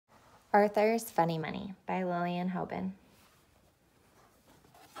Arthur's Funny Money by Lillian Hoban.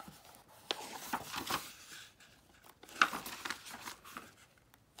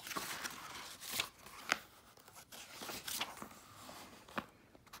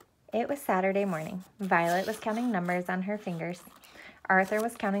 It was Saturday morning. Violet was counting numbers on her fingers. Arthur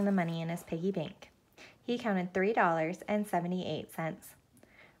was counting the money in his piggy bank. He counted $3.78.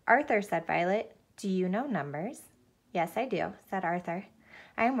 Arthur, said Violet, do you know numbers? Yes, I do, said Arthur.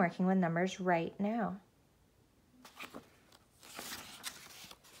 I am working with numbers right now.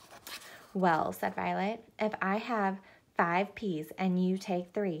 Well, said Violet, if I have 5 peas and you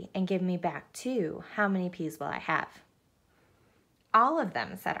take 3 and give me back 2, how many peas will I have? All of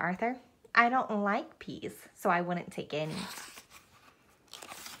them, said Arthur. I don't like peas, so I wouldn't take any.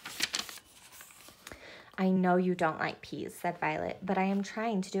 I know you don't like peas, said Violet, but I am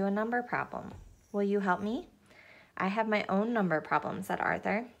trying to do a number problem. Will you help me? I have my own number problem, said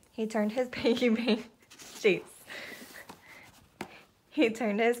Arthur. He turned his piggy bank. Jeez. He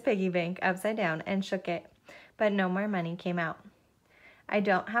turned his piggy bank upside down and shook it, but no more money came out. I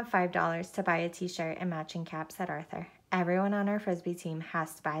don't have $5 to buy a t-shirt and matching cap, said Arthur. Everyone on our Frisbee team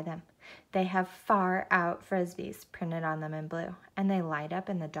has to buy them. They have Far Out Frisbees printed on them in blue, and they light up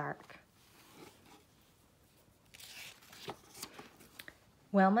in the dark.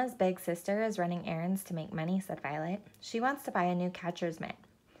 Wilma's big sister is running errands to make money, said Violet. She wants to buy a new catcher's mitt.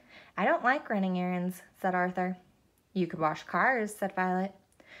 I don't like running errands, said Arthur. You could wash cars, said Violet.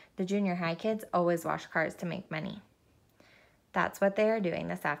 The junior high kids always wash cars to make money. That's what they are doing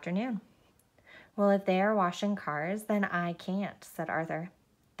this afternoon. Well, if they are washing cars, then I can't, said Arthur.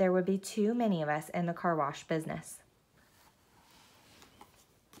 There would be too many of us in the car wash business.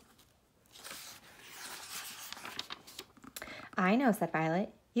 I know, said Violet.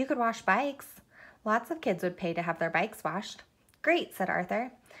 You could wash bikes. Lots of kids would pay to have their bikes washed. Great, said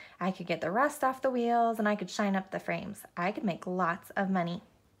Arthur. I could get the rust off the wheels and I could shine up the frames. I could make lots of money.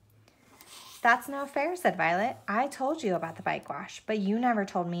 That's no fair, said Violet. I told you about the bike wash, but you never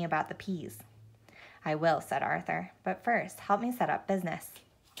told me about the peas. I will, said Arthur, but first, help me set up business.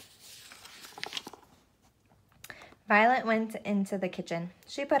 Violet went into the kitchen.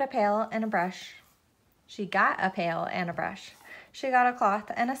 She put a pail and a brush. She got a pail and a brush. She got a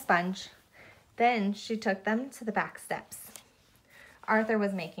cloth and a sponge. Then she took them to the back steps. Arthur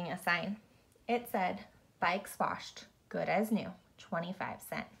was making a sign. It said, bikes washed, good as new, 25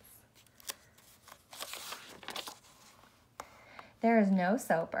 cents. There is no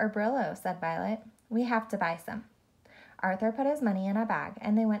soap or Brillo, said Violet. We have to buy some. Arthur put his money in a bag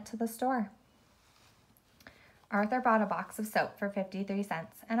and they went to the store. Arthur bought a box of soap for 53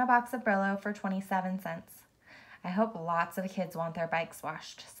 cents and a box of Brillo for 27 cents. I hope lots of kids want their bikes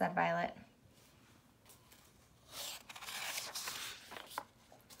washed, said Violet.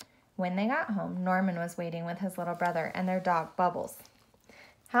 When they got home, Norman was waiting with his little brother and their dog, Bubbles.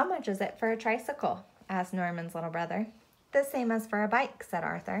 How much is it for a tricycle? Asked Norman's little brother. The same as for a bike, said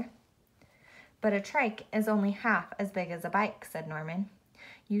Arthur. But a trike is only half as big as a bike, said Norman.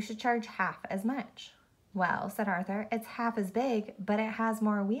 You should charge half as much. Well, said Arthur, it's half as big, but it has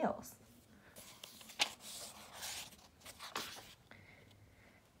more wheels.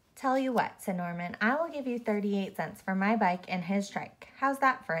 Tell you what, said Norman, I will give you 38 cents for my bike and his trike. How's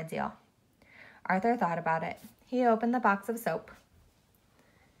that for a deal? Arthur thought about it. He opened the box of soap.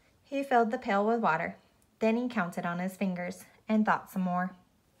 He filled the pail with water. Then he counted on his fingers and thought some more.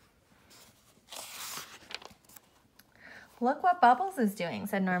 Look what Bubbles is doing,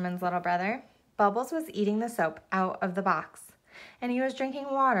 said Norman's little brother. Bubbles was eating the soap out of the box, and he was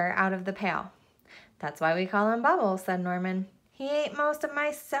drinking water out of the pail. That's why we call him Bubbles, said Norman. He ate most of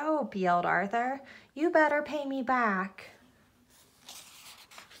my soap, yelled Arthur. You better pay me back.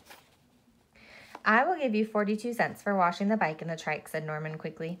 I will give you 42 cents for washing the bike and the trike, said Norman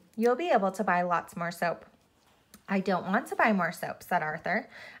quickly. You'll be able to buy lots more soap. I don't want to buy more soap, said Arthur.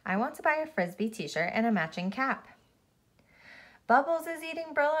 I want to buy a Frisbee t-shirt and a matching cap. Bubbles is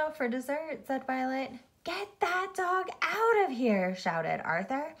eating Brillo for dessert, said Violet. Get that dog out of here, shouted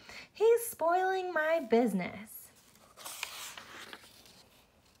Arthur. He's spoiling my business.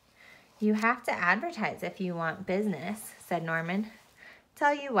 You have to advertise if you want business, said Norman.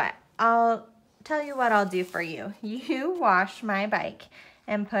 Tell you what I'll do for you. You wash my bike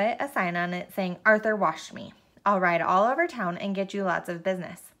and put a sign on it saying, Arthur washed me. I'll ride all over town and get you lots of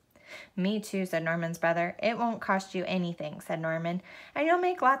business. Me too, said Norman's brother. It won't cost you anything, said Norman, and you'll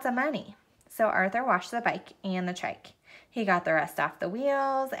make lots of money. So Arthur washed the bike and the trike. He got the rust off the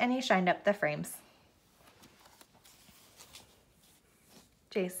wheels and he shined up the frames.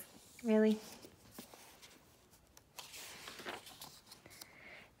 Jace, really?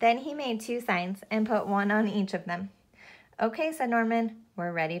 Then he made 2 signs and put one on each of them. Okay, said Norman,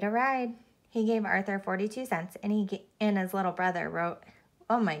 we're ready to ride. He gave Arthur 42 cents and his little brother wrote,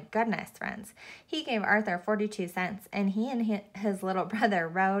 oh my goodness, friends. He gave Arthur 42 cents and he and his little brother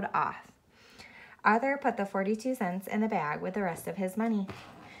rode off. Arthur put the 42 cents in the bag with the rest of his money.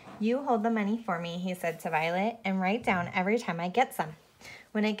 You hold the money for me, he said to Violet, and write down every time I get some.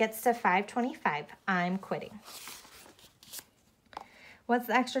 When it gets to 5.25, I'm quitting. What's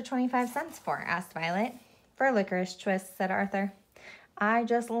the extra 25 cents for? Asked Violet. For licorice twists, said Arthur. I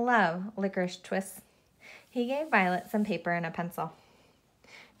just love licorice twists. He gave Violet some paper and a pencil.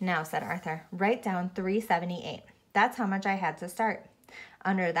 Now, said Arthur, write down $3.78. That's how much I had to start.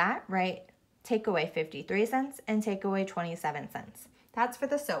 Under that, take away 53 cents and take away 27 cents. That's for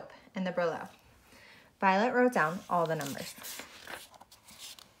the soap and the Brillo. Violet wrote down all the numbers.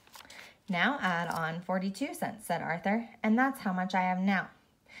 Now add on 42 cents, said Arthur, and that's how much I have now.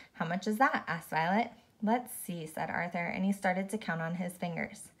 How much is that? Asked Violet. Let's see, said Arthur, and he started to count on his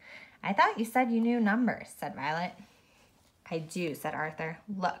fingers. I thought you said you knew numbers, said Violet. I do, said Arthur.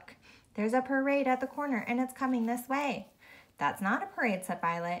 Look, there's a parade at the corner, and it's coming this way. That's not a parade, said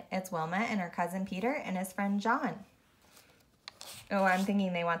Violet. It's Wilma and her cousin Peter and his friend John. Oh, I'm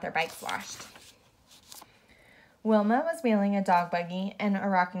thinking they want their bikes washed. Wilma was wheeling a dog buggy and a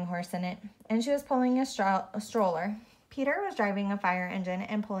rocking horse in it, and she was pulling a stroller. Peter was driving a fire engine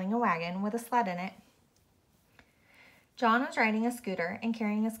and pulling a wagon with a sled in it. John was riding a scooter and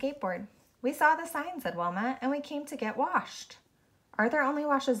carrying a skateboard. We saw the sign, said Wilma, and we came to get washed. Arthur only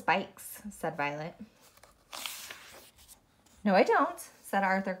washes bikes, said Violet. No, I don't, said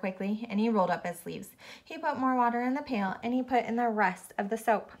Arthur quickly, and he rolled up his sleeves. He put more water in the pail, and he put in the rest of the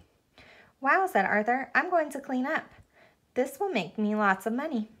soap. Wow, said Arthur, I'm going to clean up. This will make me lots of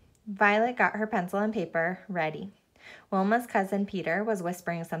money. Violet got her pencil and paper ready. Wilma's cousin Peter was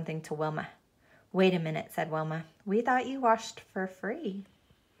whispering something to Wilma. Wait a minute, said Wilma. We thought you washed for free.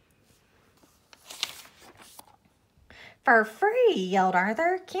 For free, yelled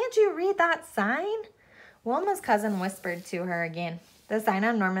Arthur. Can't you read that sign? Wilma's cousin whispered to her again. The sign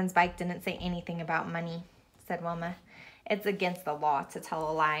on Norman's bike didn't say anything about money, said Wilma. It's against the law to tell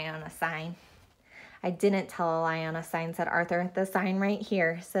a lie on a sign. I didn't tell a lie on a sign, said Arthur. The sign right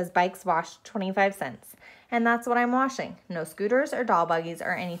here says bikes wash 25 cents. And that's what I'm washing. No scooters or doll buggies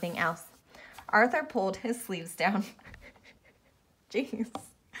or anything else. Arthur pulled his sleeves down. Jeez.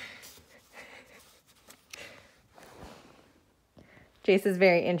 Jace is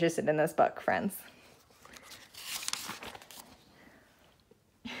very interested in this book, friends.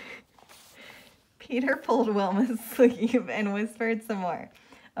 Peter pulled Wilma's sleeve and whispered some more.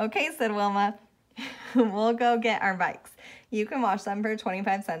 Okay, said Wilma. We'll go get our bikes. You can wash them for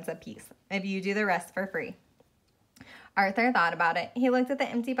 25 cents a piece if you do the rest for free. Arthur thought about it. He looked at the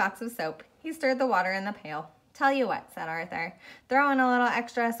empty box of soap. He stirred the water in the pail. Tell you what, said Arthur. Throw in a little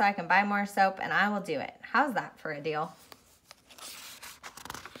extra so I can buy more soap and I will do it. How's that for a deal?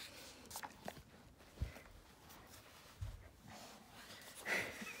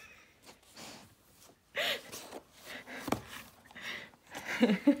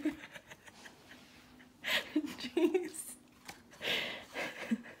 Jeez.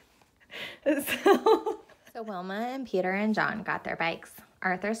 So Wilma and Peter and John got their bikes.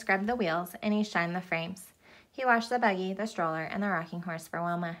 Arthur scrubbed the wheels and he shined the frames. He washed the buggy, the stroller, and the rocking horse for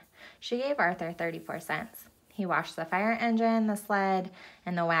Wilma. She gave Arthur 34 cents. He washed the fire engine, the sled,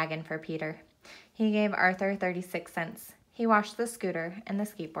 and the wagon for Peter. He gave Arthur 36 cents. He washed the scooter and the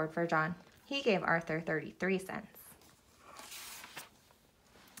skateboard for John. He gave Arthur 33 cents.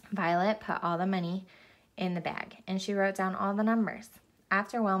 Violet put all the money in the bag, and she wrote down all the numbers.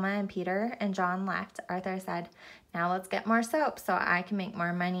 After Wilma and Peter and John left, Arthur said, now let's get more soap so I can make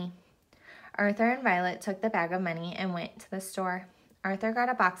more money. Arthur and Violet took the bag of money and went to the store. Arthur got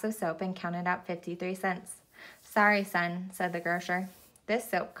a box of soap and counted out 53 cents. Sorry, son, said the grocer. This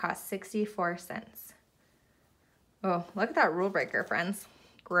soap costs 64 cents. Oh, look at that rule breaker, friends.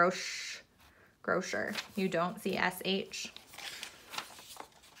 Grocer. You don't see SH.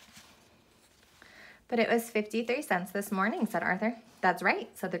 But it was 53 cents this morning, said Arthur. That's right,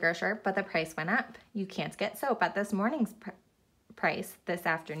 said the grocer, but the price went up. You can't get soap at this morning's price this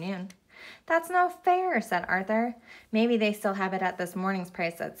afternoon. That's no fair, said Arthur. Maybe they still have it at this morning's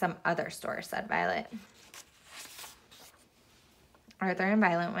price at some other store, said Violet. Arthur and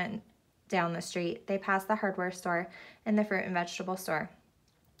Violet went down the street. They passed the hardware store and the fruit and vegetable store.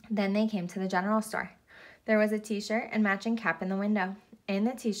 Then they came to the general store. There was a t-shirt and matching cap in the window. In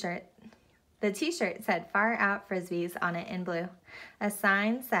the t-shirt said Far Out Frisbees on it in blue. A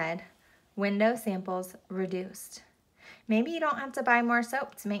sign said, Window Samples Reduced. Maybe you don't have to buy more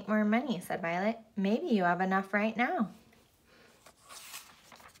soap to make more money, said Violet. Maybe you have enough right now.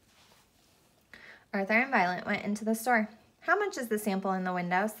 Arthur and Violet went into the store. How much is the sample in the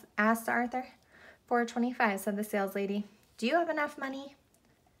windows? Asked Arthur. $4.25, said the saleslady. Do you have enough money?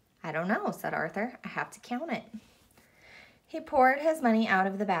 I don't know, said Arthur. I have to count it. He poured his money out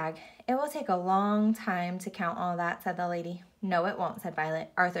of the bag. It will take a long time to count all that, said the lady. No, it won't, said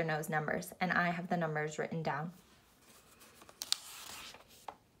Violet. Arthur knows numbers, and I have the numbers written down.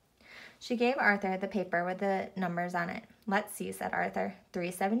 She gave Arthur the paper with the numbers on it. Let's see, said Arthur.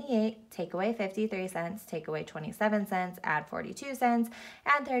 $3.78, take away 53 cents, take away 27 cents, add 42 cents,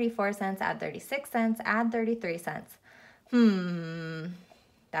 add 34 cents, add 36 cents, add 33 cents.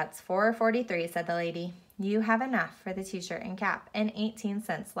 That's $4.43, said the lady. You have enough for the t-shirt and cap, and 18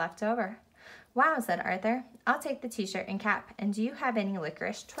 cents left over. Wow, said Arthur. I'll take the t-shirt and cap. And do you have any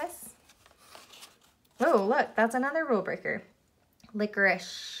licorice twists? Oh, look, that's another rule breaker.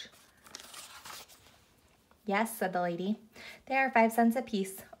 Licorice. Yes, said the lady. They are 5 cents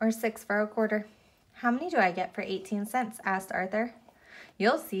apiece, or 6 for a quarter. How many do I get for 18 cents? Asked Arthur.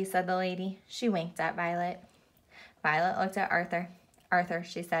 You'll see, said the lady. She winked at Violet. Violet looked at Arthur. Arthur,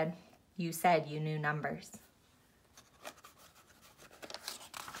 she said, you said you knew numbers.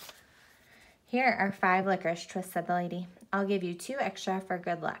 Here are 5 licorice twists, said the lady. I'll give you 2 extra for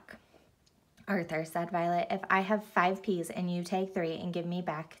good luck. Arthur, said Violet, if I have 5 peas and you take 3 and give me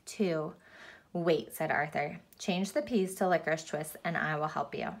back 2. Wait, said Arthur. Change the peas to licorice twists and I will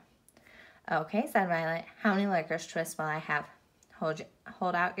help you. Okay, said Violet. How many licorice twists will I have?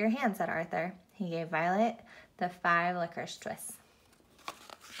 Hold out your hand, said Arthur. He gave Violet the 5 licorice twists.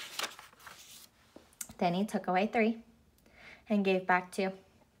 Then he took away 3 and gave back 2.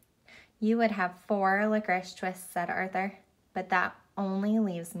 You would have 4 licorice twists, said Arthur, but that only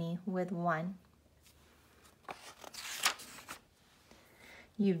leaves me with 1.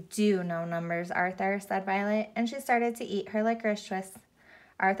 You do know numbers, Arthur, said Violet, and she started to eat her licorice twists.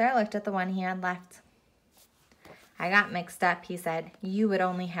 Arthur looked at the one he had left. I got mixed up, he said. You would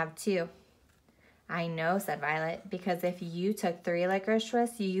only have 2. I know, said Violet, because if you took 3 licorice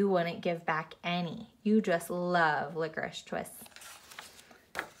twists, you wouldn't give back any. You just love licorice twists.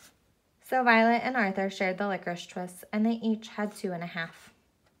 So Violet and Arthur shared the licorice twists, and they each had 2.5.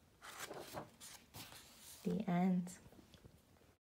 The end.